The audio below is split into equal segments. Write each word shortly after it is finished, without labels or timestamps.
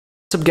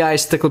What's up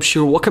guys, TechLabs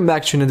here, welcome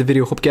back to another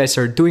video. Hope you guys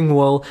are doing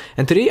well,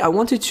 and today I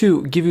wanted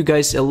to give you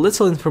guys a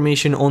little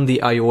information on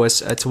the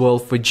iOS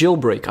 12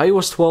 jailbreak.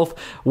 iOS 12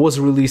 was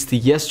released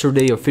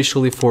yesterday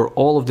officially for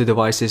all of the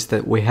devices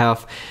that we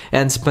have,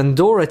 and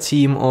Pandora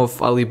team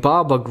of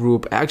Alibaba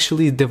Group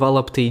actually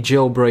developed a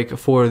jailbreak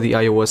for the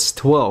iOS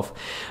 12.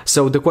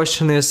 So the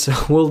question is,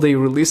 will they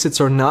release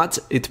it or not?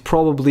 It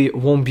probably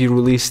won't be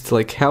released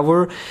like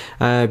ever,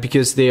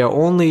 because they are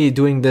only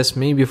doing this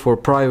maybe for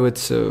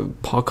private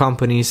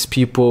companies,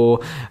 people,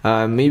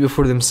 maybe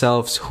for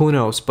themselves, who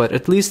knows, but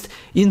at least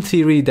in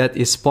theory that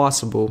is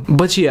possible.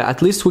 But yeah,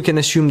 at least we can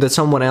assume that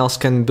someone else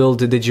can build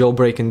the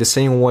jailbreak in the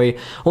same way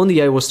on the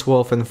iOS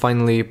 12 and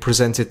finally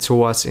present it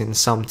to us in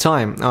some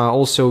time.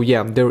 Also,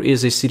 yeah, there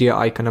is a Cydia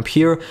icon up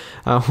here.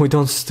 We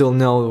don't still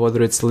know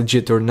whether it's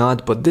legit or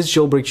not, but this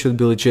jailbreak should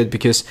be legit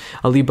because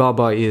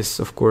Alibaba is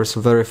of course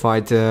a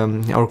verified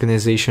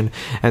organization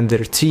and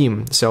their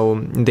team,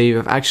 so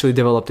they've actually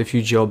developed a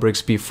few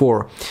jailbreaks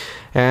before.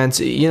 And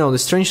you know, the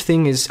strange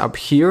thing is up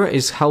here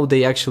is how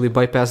they actually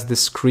bypass the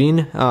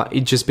screen.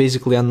 It just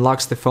basically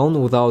unlocks the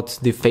phone without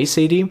the Face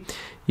ID.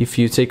 If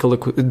you take a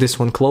look at this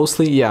one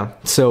closely, yeah,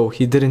 so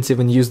he didn't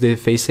even use the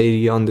Face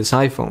ID on this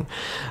iPhone.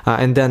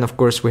 And then of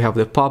course we have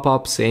the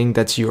pop-up saying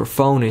that your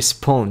phone is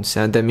pwned,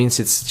 and that means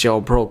it's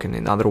jailbroken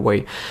in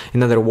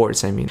other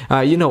words, I mean.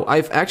 You know,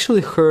 I've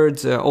actually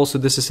heard, also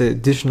this is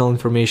additional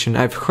information,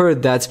 I've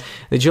heard that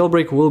the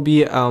jailbreak will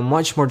be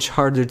much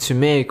harder to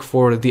make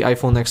for the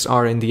iPhone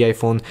XR and the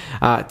iPhone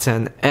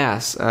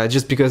XS,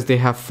 just because they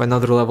have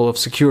another level of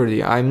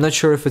security. I'm not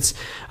sure if it's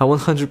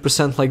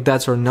 100% like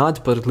that or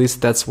not, but at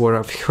least that's what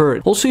I've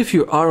heard. Also, if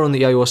you are on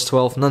the iOS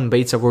 12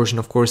 non-beta version,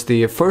 of course,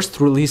 the first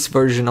release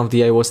version of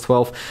the iOS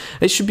 12,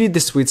 it should be the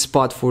sweet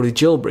spot for the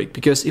jailbreak,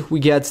 because if we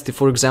get,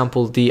 for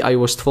example, the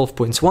iOS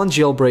 12.1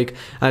 jailbreak,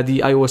 the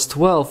iOS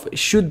 12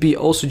 should be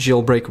also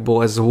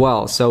jailbreakable as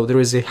well. So there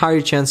is a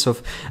higher chance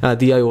of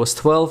the iOS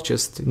 12,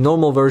 just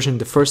normal version,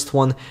 the first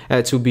one,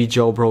 to be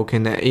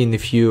jailbroken in a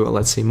few,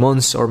 let's say,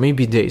 months or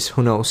maybe days,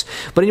 who knows.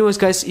 But anyways,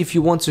 guys, if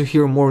you want to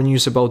hear more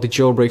news about the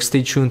jailbreak,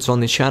 stay tuned on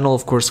the channel.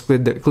 Of course,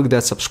 click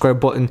that subscribe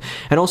button.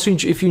 And also,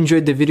 if you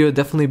enjoyed the video,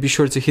 definitely be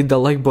sure to hit the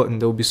like button.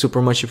 That would be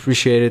super much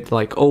appreciated,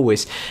 like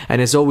always.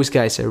 And as always,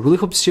 guys, I really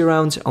hope to see you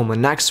around on my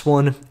next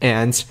one,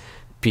 and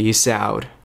peace out.